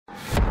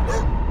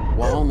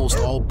Almost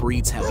all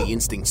breeds have the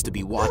instincts to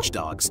be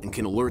watchdogs and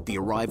can alert the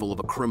arrival of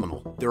a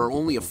criminal. There are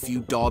only a few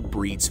dog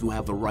breeds who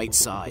have the right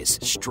size,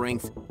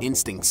 strength,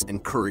 instincts,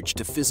 and courage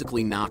to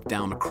physically knock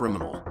down a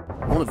criminal.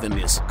 One of them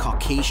is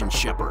Caucasian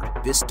Shepherd.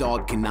 This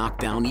dog can knock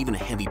down even a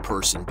heavy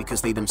person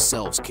because they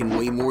themselves can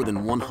weigh more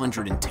than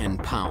 110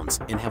 pounds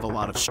and have a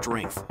lot of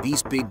strength.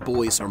 These big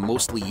boys are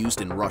mostly used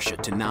in Russia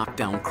to knock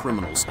down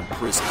criminals in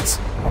prisons.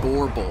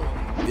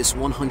 ViralBe. This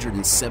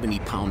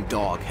 170-pound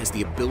dog has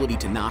the ability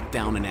to knock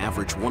down an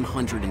average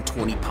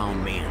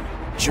 120-pound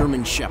man.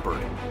 German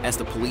Shepherd. As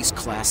the police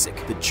classic,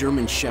 the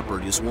German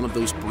Shepherd is one of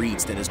those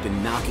breeds that has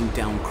been knocking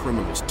down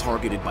criminals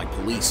targeted by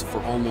police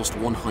for almost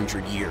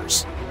 100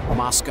 years.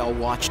 Moscow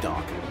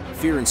Watchdog.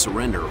 Fear and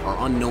surrender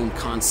are unknown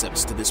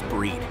concepts to this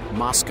breed.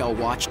 Moscow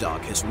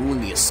Watchdog has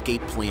ruined the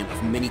escape plan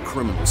of many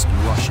criminals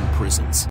in Russian prisons.